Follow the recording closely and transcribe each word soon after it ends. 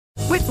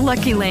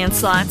Lucky Land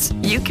Slots,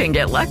 you can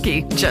get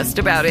lucky just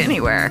about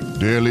anywhere.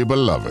 Dearly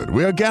beloved,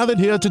 we are gathered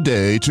here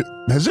today to...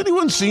 Has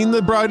anyone seen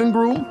the bride and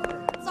groom?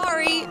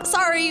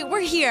 Sorry, we're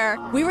here.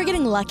 We were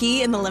getting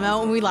lucky in the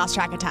limo and we lost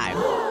track of time.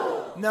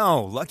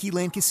 No, Lucky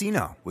Land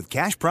Casino, with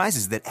cash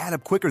prizes that add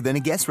up quicker than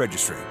a guest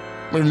registry.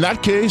 In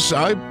that case,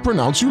 I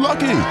pronounce you lucky.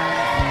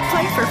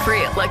 Play for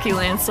free at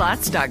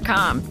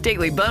LuckyLandSlots.com.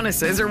 Daily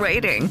bonuses are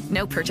waiting.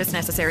 No purchase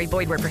necessary.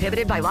 Void where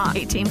prohibited by law.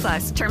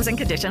 18+. Terms and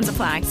conditions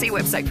apply. See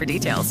website for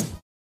details.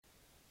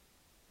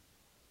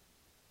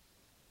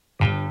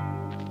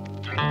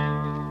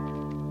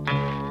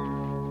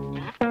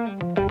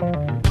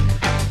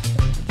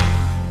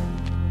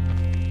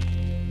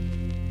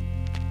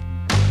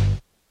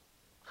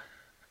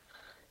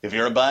 If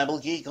you're a Bible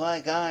geek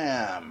like I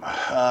am,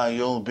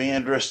 you'll be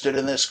interested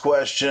in this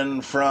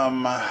question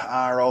from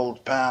our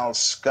old pal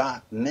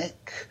Scott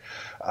Nick,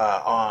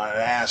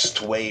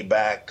 asked way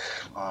back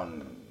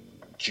on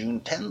June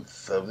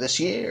 10th of this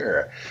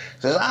year.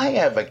 It says, I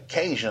have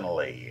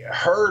occasionally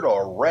heard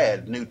or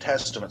read New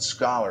Testament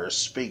scholars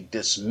speak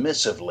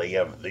dismissively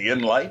of the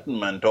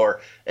Enlightenment or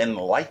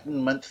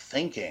Enlightenment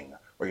thinking,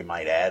 or you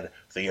might add,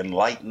 the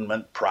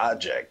Enlightenment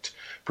project,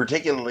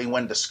 particularly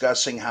when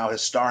discussing how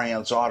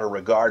historians ought to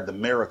regard the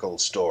miracle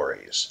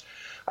stories.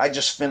 I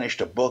just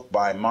finished a book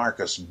by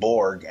Marcus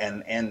Borg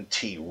and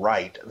N.T.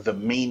 Wright, The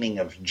Meaning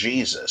of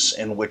Jesus,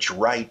 in which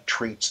Wright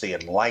treats the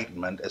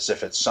Enlightenment as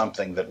if it's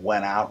something that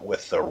went out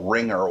with the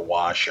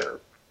wringer-washer.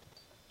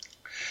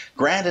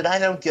 Granted, I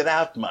don't get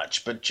out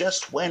much, but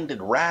just when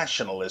did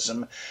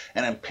rationalism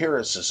and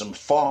empiricism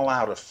fall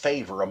out of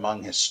favor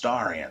among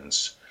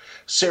historians?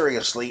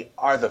 Seriously,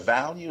 are the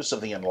values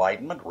of the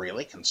Enlightenment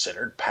really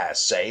considered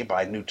passe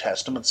by New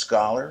Testament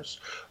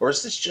scholars? Or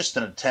is this just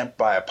an attempt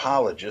by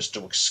apologists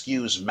to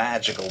excuse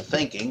magical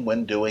thinking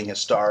when doing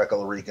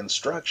historical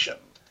reconstruction?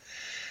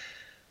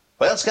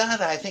 Well,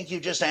 Scott, I think you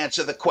just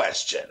answered the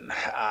question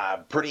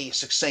pretty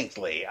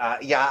succinctly.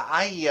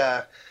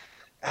 I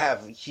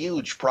have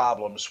huge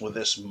problems with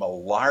this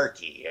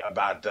malarkey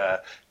about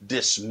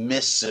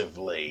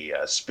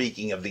dismissively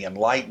speaking of the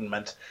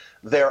Enlightenment.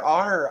 There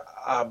are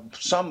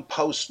some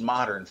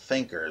postmodern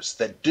thinkers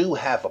that do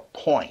have a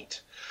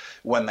point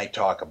when they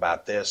talk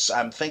about this.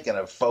 I'm thinking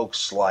of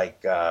folks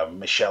like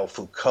Michel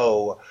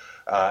Foucault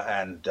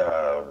and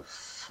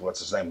what's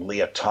his name,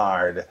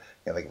 Lyotard. I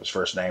can't think of his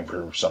first name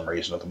for some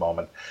reason at the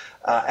moment.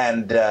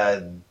 And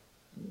of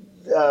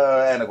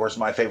course,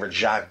 my favorite,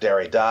 Jacques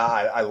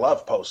Derrida. I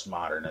love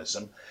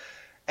postmodernism.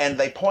 And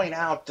they point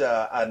out,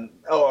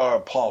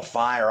 Paul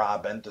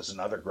Feyerabend is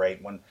another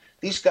great one.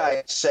 These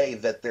guys say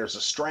that there's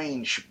a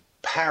strange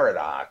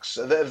paradox.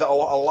 A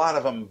lot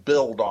of them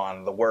build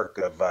on the work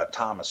of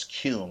Thomas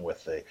Kuhn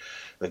with the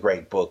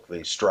great book,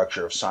 The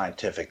Structure of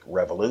Scientific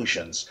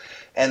Revolutions.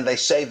 And they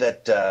say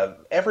that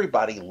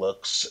everybody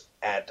looks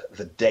at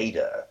the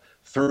data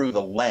through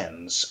the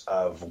lens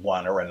of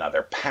one or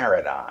another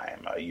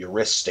paradigm, a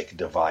heuristic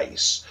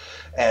device,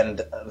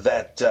 and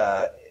that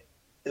a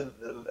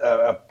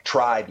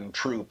tried and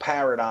true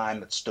paradigm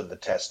that stood the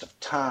test of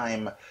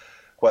time,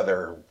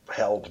 whether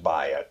held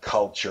by a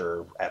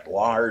culture at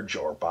large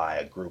or by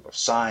a group of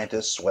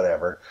scientists,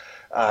 whatever,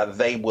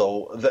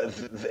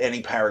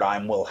 any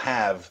paradigm will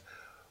have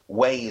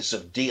ways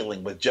of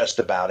dealing with just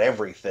about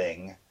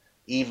everything,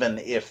 even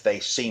if they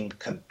seem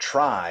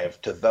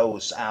contrived to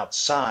those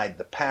outside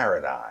the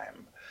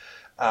paradigm.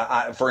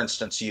 For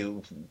instance,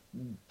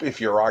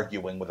 if you're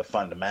arguing with a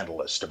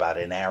fundamentalist about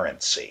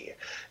inerrancy,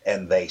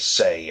 and they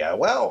say,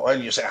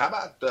 and you say, how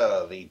about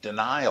the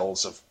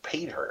denials of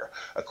Peter?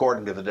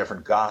 According to the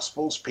different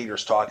Gospels,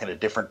 Peter's talking to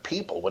different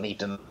people when he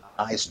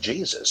denies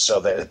Jesus, so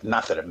that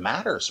not that it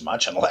matters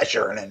much unless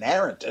you're an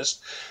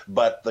inerrantist,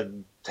 but the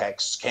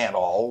texts can't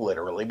all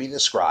literally be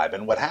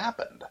describing what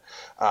happened.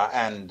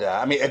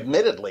 I mean,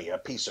 admittedly, a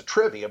piece of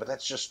trivia, but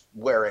that's just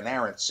where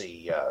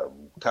inerrancy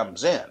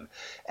comes in.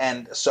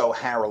 And so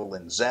Harold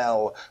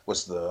Lindsell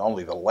was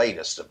only the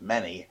latest of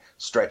many,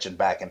 stretching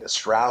back into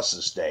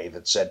Strauss's day,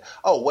 that said,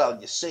 oh,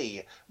 well, you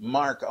see,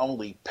 Mark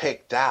only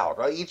picked out,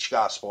 each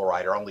gospel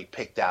writer only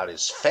picked out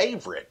his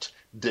favorite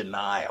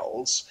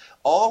denials.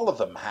 All of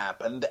them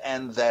happened,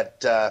 and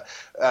that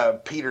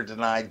Peter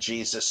denied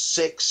Jesus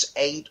 6,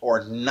 8,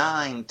 or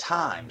 9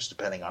 times,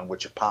 depending on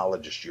which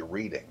apologist you're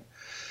reading.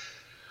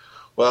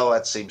 Well,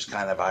 that seems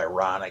kind of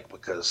ironic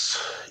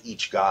because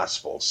each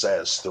gospel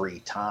says 3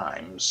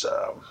 times.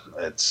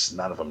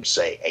 None of them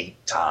say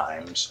 8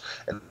 times,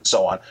 and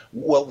so on.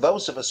 Well,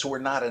 those of us who are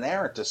not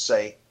inerrantists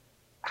say,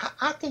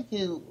 how can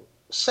you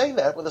say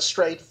that with a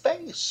straight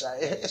face?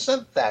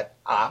 Isn't that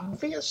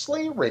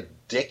obviously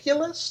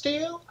ridiculous to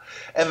you?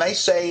 And they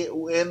say,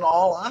 in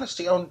all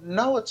honesty, oh,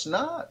 no, it's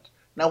not.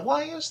 Now,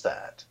 why is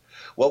that?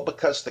 Well,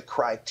 because the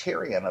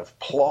criterion of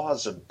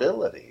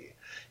plausibility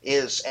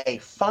is a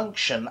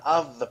function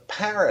of the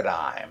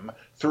paradigm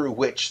through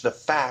which the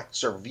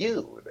facts are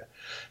viewed.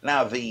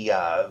 Now, the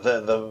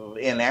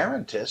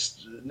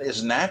inerrantist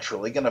is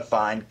naturally going to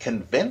find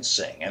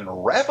convincing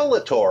and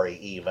revelatory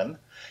even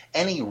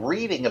any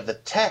reading of the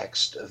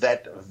text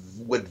that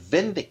would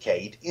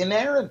vindicate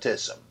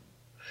inerrantism.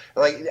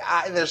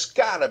 There's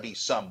got to be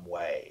some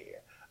way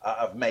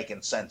of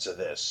making sense of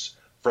this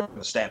from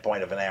the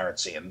standpoint of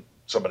inerrancy. And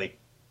somebody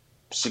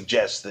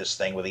suggests this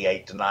thing with the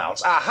 8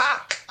 denials.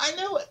 Aha! I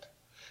knew it.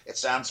 It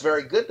sounds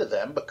very good to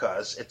them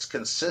because it's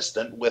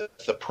consistent with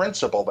the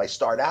principle they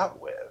start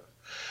out with.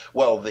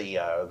 Well,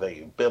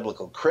 the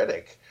biblical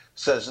critic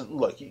says,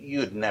 look,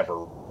 you'd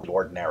never read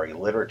ordinary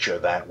literature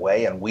that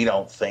way, and we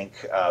don't think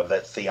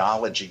that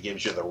theology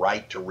gives you the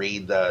right to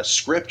read the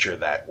scripture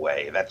that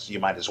way. You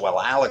might as well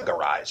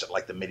allegorize it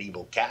like the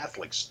medieval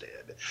Catholics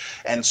did.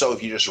 And so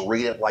if you just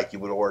read it like you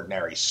would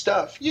ordinary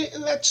stuff,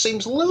 that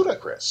seems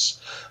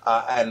ludicrous.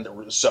 And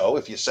so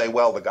if you say,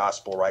 well, the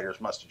gospel writers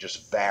must have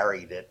just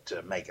varied it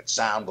to make it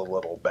sound a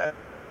little better,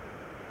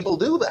 people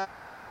do that.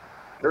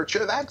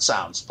 Literature, that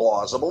sounds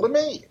plausible to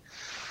me.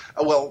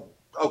 Well,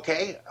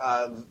 okay,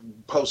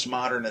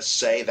 postmodernists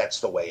say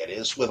that's the way it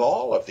is with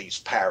all of these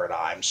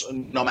paradigms,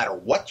 no matter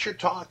what you're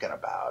talking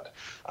about.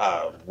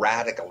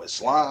 Radical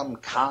Islam,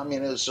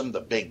 communism,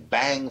 the Big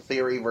Bang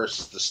theory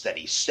versus the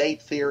steady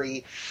state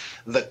theory.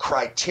 The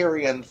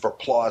criterion for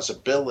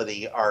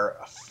plausibility are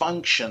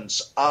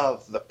functions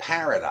of the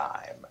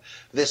paradigm.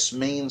 This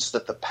means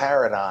that the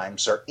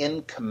paradigms are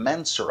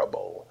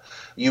incommensurable.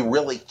 You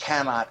really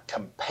cannot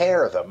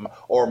compare them,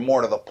 or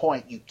more to the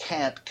point, you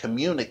can't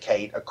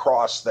communicate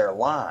across their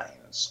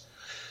lines.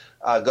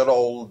 Good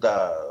old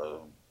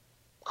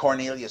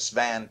Cornelius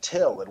Van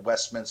Til at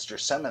Westminster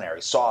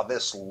Seminary saw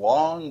this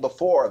long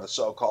before the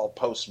so-called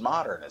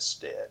postmodernists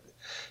did.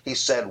 He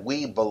said,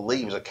 we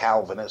believe, as a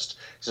Calvinist,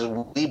 he said,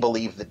 we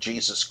believe that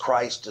Jesus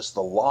Christ is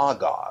the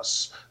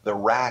logos, the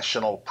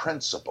rational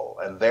principle,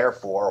 and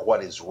therefore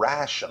what is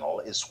rational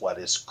is what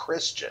is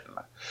Christian.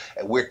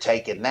 And we're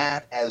taking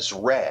that as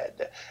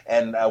read.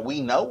 And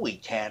we know we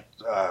can't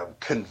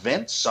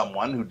convince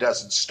someone who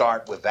doesn't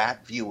start with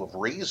that view of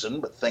reason,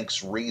 but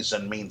thinks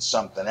reason means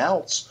something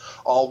else.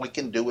 All we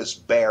can do is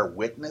bear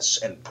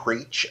witness and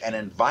preach and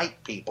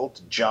invite people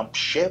to jump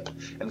ship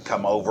and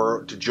come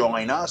over to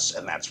join us,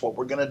 and that's what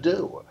we're going to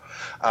do.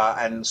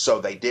 And so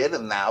they did,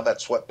 and now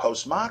that's what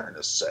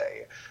postmodernists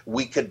say.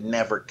 We could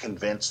never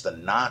convince the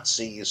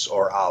Nazis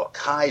or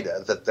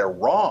Al-Qaeda that they're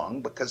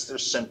wrong because there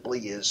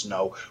simply is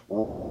no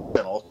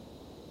original.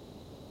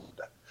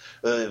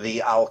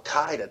 The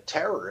Al-Qaeda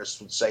terrorists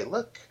would say,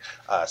 look,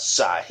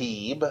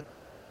 Sahib,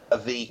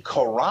 the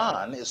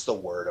Quran is the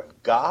word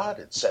of God.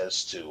 It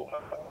says to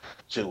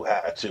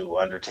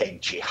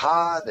undertake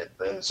jihad.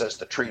 It says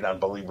to treat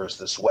unbelievers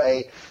this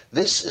way.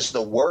 This is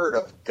the word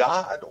of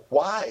God.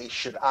 Why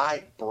should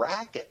I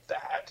bracket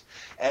that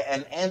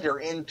and enter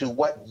into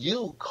what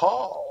you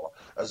call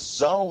a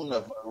zone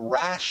of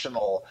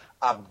rational,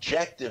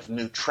 objective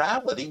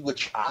neutrality,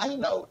 which I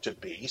know to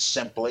be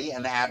simply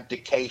an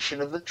abdication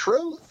of the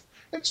truth?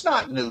 It's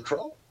not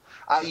neutral.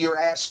 You're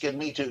asking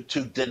me to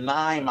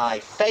deny my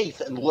faith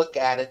and look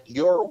at it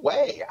your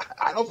way.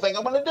 I don't think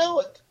I'm going to do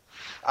it.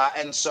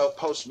 And so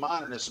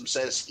postmodernism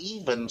says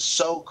even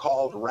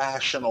so-called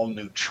rational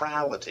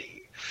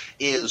neutrality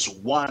is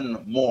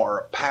one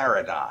more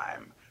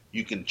paradigm.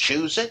 You can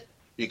choose it,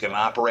 you can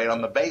operate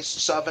on the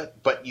basis of it,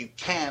 but you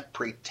can't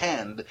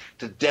pretend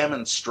to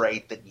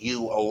demonstrate that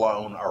you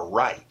alone are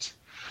right.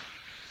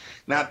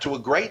 Now, to a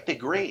great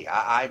degree,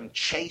 I'm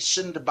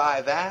chastened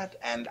by that,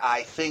 and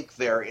I think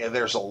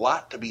there's a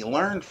lot to be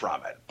learned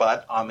from it.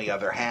 But on the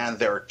other hand,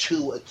 there are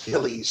two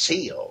Achilles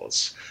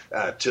heels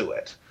to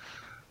it.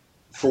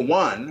 For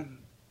one,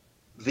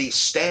 the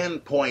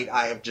standpoint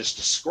I have just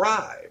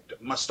described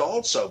must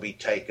also be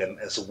taken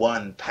as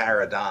one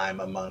paradigm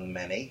among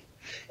many,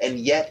 and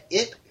yet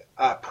it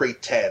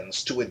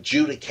pretends to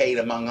adjudicate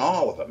among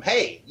all of them.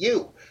 Hey,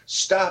 you,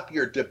 stop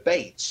your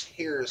debates.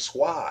 Here's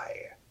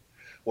why.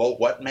 Well,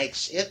 what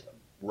makes it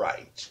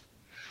right?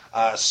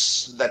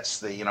 That's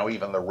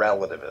even the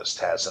relativist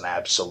has an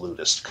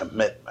absolutist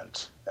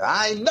commitment.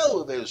 I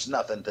know there's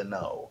nothing to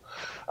know.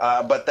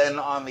 But then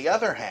on the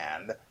other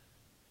hand,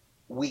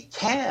 we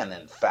can,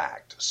 in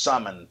fact,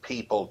 summon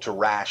people to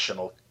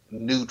rational,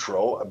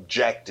 neutral,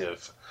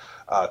 objective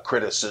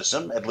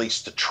criticism, at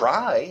least to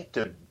try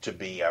to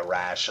be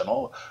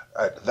rational,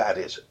 that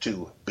is,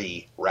 to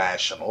be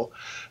rational,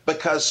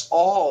 because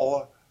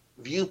all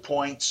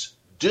viewpoints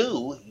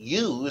do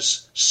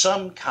use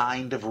some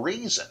kind of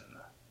reason.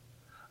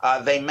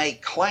 They may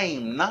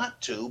claim not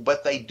to,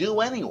 but they do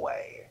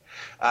anyway.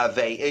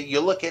 You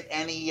look at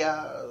any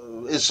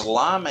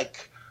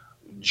Islamic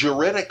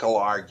juridical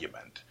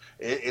argument,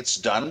 it's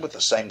done with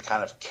the same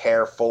kind of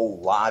careful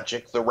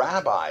logic the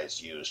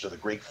rabbis used or the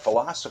Greek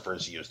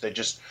philosophers used. They're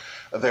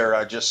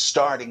just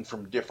starting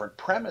from different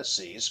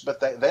premises, but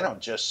they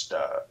don't just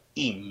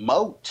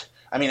emote.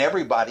 I mean,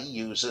 everybody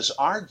uses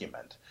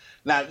argument.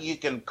 Now, you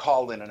can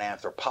call in an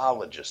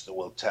anthropologist that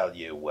will tell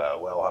you,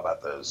 well, how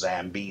about the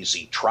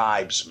Zambezi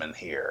tribesmen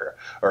here,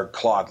 or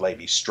Claude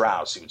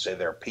Lévi-Strauss? He would say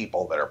they're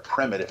people that are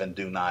primitive and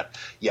do not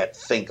yet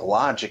think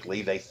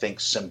logically. They think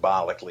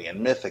symbolically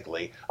and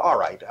mythically. All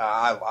right,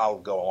 I'll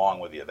go along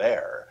with you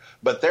there.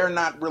 But they're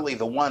not really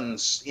the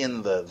ones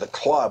in the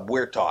club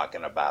we're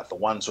talking about, the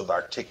ones with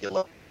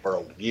articulate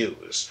world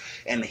views.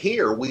 And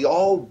here we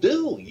all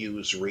do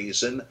use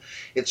reason.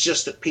 It's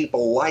just that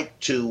people like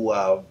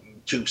to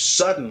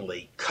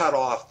suddenly cut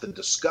off the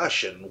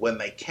discussion when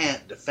they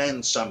can't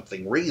defend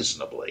something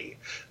reasonably.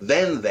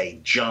 Then they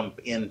jump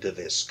into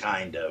this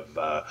kind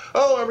of,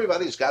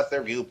 everybody's got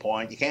their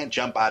viewpoint. You can't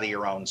jump out of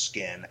your own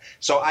skin.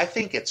 So I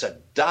think it's a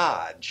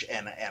dodge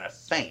and a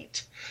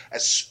feint,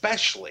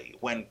 especially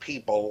when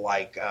people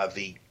like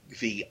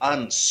the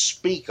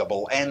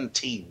unspeakable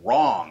N.T.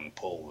 Wrong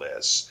pull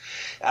this.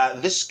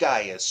 This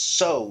guy is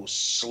so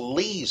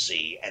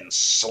sleazy and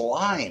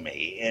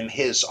slimy in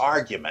his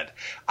argument.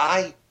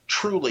 I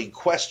truly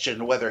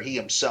question whether he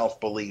himself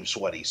believes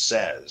what he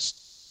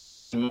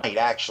says. He might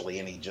actually,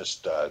 and he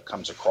just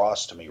comes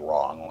across to me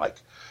wrong, like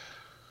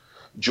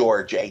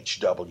George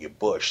H.W.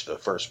 Bush, the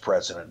first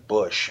President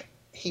Bush.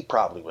 He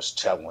probably was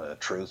telling the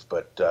truth,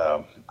 but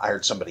I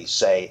heard somebody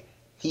say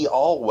he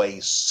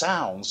always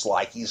sounds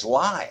like he's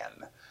lying.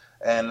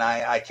 And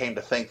I came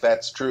to think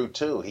that's true,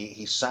 too.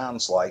 He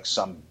sounds like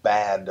some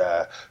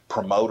bad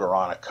promoter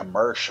on a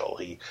commercial.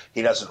 He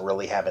doesn't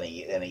really have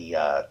any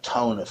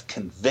tone of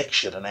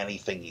conviction in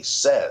anything he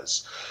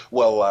says.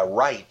 Well,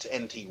 Wright,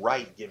 N.T.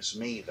 Wright, gives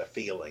me the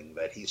feeling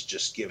that he's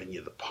just giving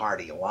you the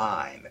party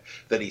line,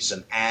 that he's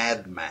an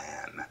ad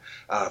man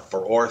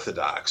for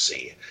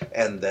orthodoxy,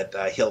 and that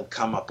he'll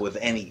come up with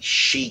any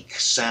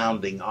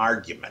chic-sounding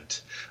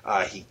argument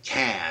he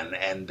can.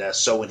 And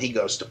so when he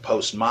goes to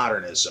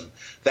postmodernism,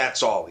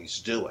 that's all he's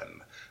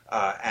doing.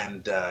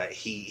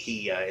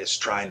 He is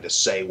trying to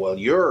say, well,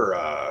 you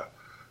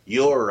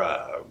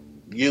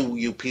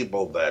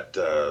people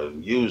that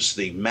use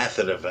the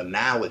method of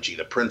analogy,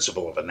 the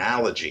principle of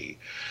analogy,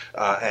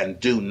 and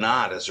do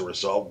not, as a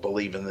result,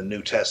 believe in the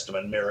New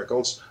Testament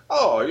miracles,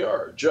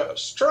 you're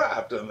just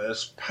trapped in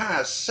this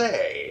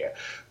passe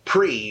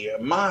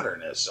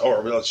pre-modernist,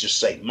 or let's just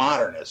say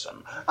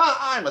modernism.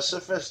 I'm a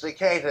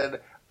sophisticated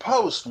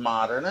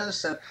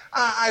postmodernist, and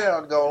I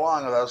don't go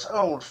along with those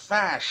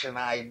old-fashioned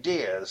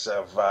ideas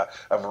of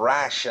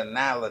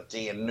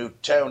rationality and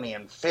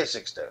Newtonian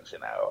physics, don't you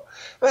know?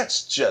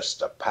 That's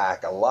just a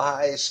pack of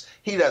lies.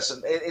 He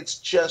doesn't. It's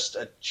just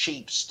a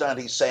cheap stunt.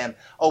 He's saying,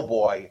 oh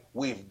boy,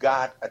 we've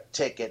got a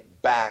ticket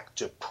back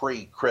to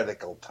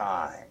pre-critical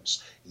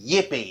times.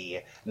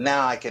 Yippee!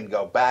 Now I can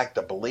go back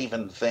to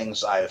believing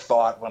things I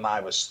thought when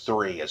I was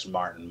 3, as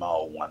Martin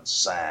Mull once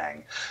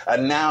sang.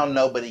 And now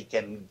nobody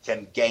can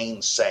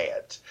gainsay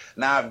it.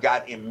 Now I've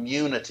got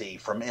immunity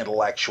from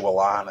intellectual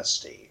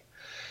honesty.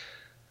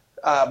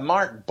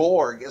 Mark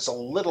Borg is a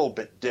little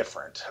bit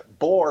different.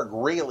 Borg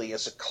really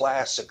is a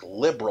classic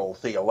liberal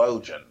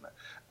theologian,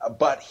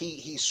 but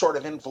he's sort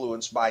of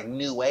influenced by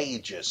New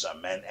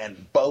Ageism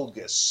and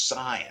bogus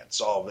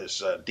science, all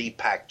this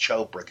Deepak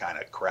Chopra kind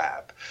of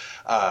crap,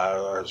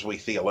 or as we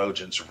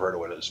theologians refer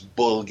to it as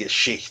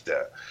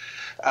Bullgeschichte.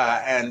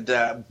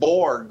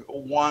 Borg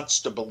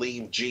wants to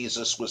believe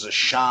Jesus was a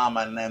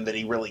shaman and that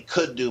he really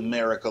could do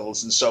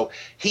miracles, and so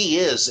he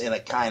is in a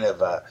kind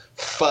of a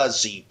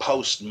fuzzy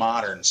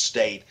postmodern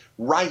state.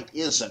 Wright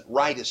isn't.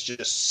 Wright is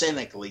just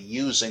cynically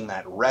using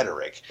that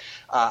rhetoric.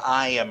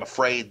 I am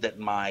afraid that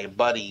my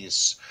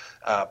buddies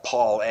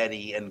Paul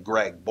Eddy and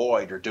Greg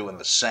Boyd are doing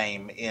the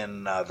same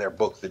in their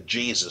book, The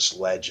Jesus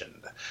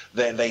Legend.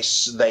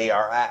 They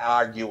are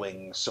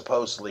arguing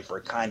supposedly for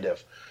a kind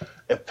of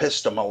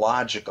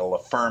epistemological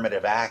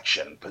affirmative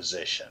action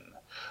position.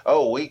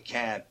 Oh, we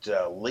can't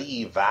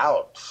leave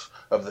out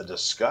of the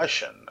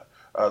discussion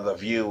the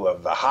view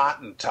of the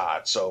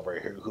Hottentots over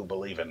here who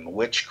believe in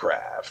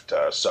witchcraft.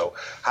 So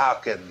how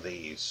can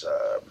these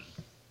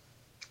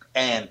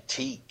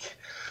antique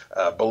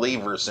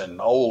believers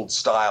in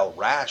old-style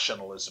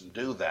rationalism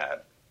do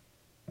that?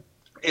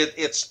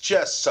 It's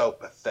just so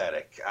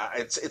pathetic.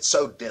 It's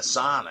so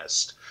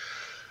dishonest.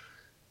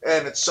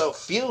 And it's so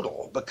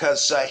futile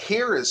because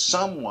here is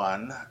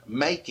someone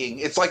making,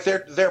 it's like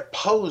they're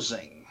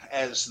posing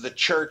as the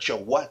church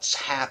of what's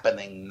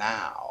happening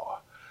now.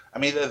 I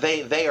mean,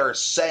 they are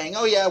saying,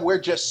 oh yeah, we're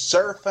just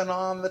surfing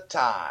on the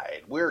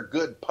tide. We're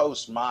good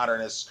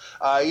postmodernists.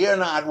 You're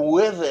not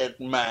with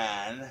it,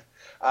 man.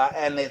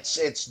 And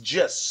it's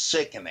just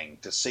sickening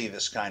to see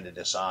this kind of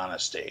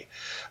dishonesty.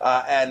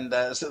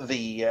 As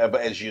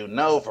you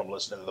know from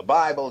listening to the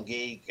Bible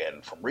Geek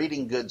and from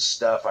reading good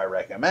stuff, I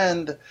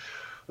recommend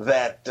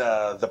that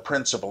the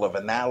principle of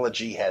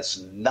analogy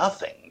has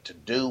nothing to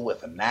do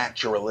with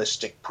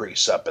naturalistic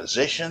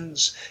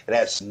presuppositions. It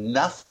has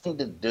nothing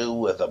to do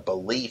with a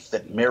belief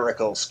that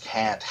miracles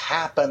can't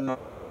happen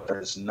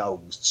There's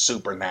no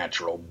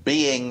supernatural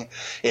being.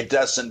 It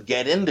doesn't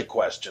get into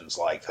questions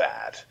like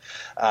that.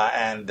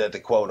 And to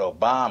quote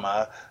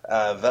Obama,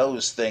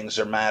 those things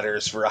are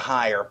matters for a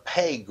higher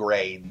pay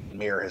grade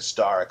mere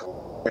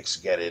historical critics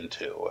get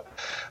into.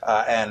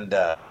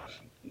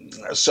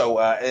 So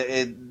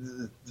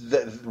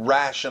the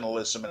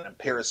rationalism and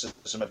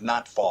empiricism have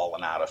not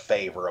fallen out of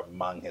favor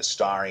among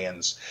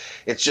historians.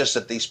 It's just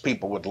that these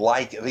people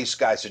these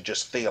guys are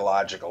just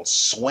theological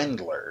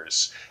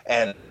swindlers,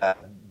 and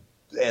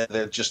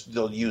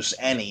they'll use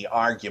any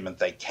argument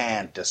they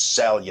can to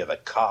sell you the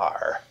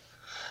car.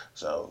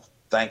 So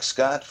thanks,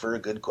 Scott, for a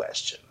good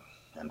question.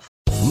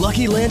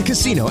 Lucky Land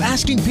Casino,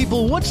 asking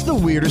people, what's the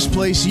weirdest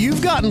place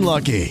you've gotten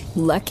lucky?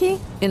 Lucky?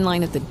 In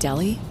line at the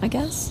deli, I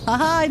guess?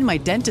 Aha, in my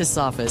dentist's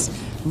office.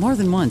 More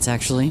than once,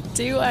 actually.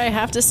 Do I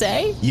have to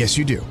say? Yes,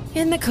 you do.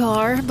 In the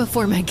car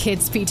before my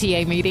kids'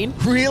 PTA meeting.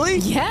 Really?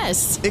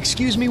 Yes.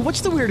 Excuse me,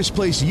 what's the weirdest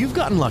place you've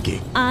gotten lucky?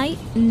 I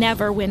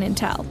never win and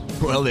tell.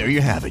 Well, there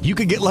you have it. You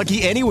can get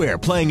lucky anywhere,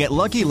 playing at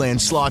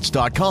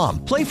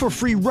LuckyLandSlots.com. Play for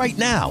free right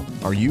now.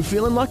 Are you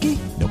feeling lucky?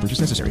 No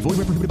purchase necessary. Void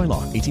where prohibited by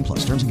law.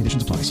 18+. Terms and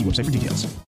conditions apply. See website for details.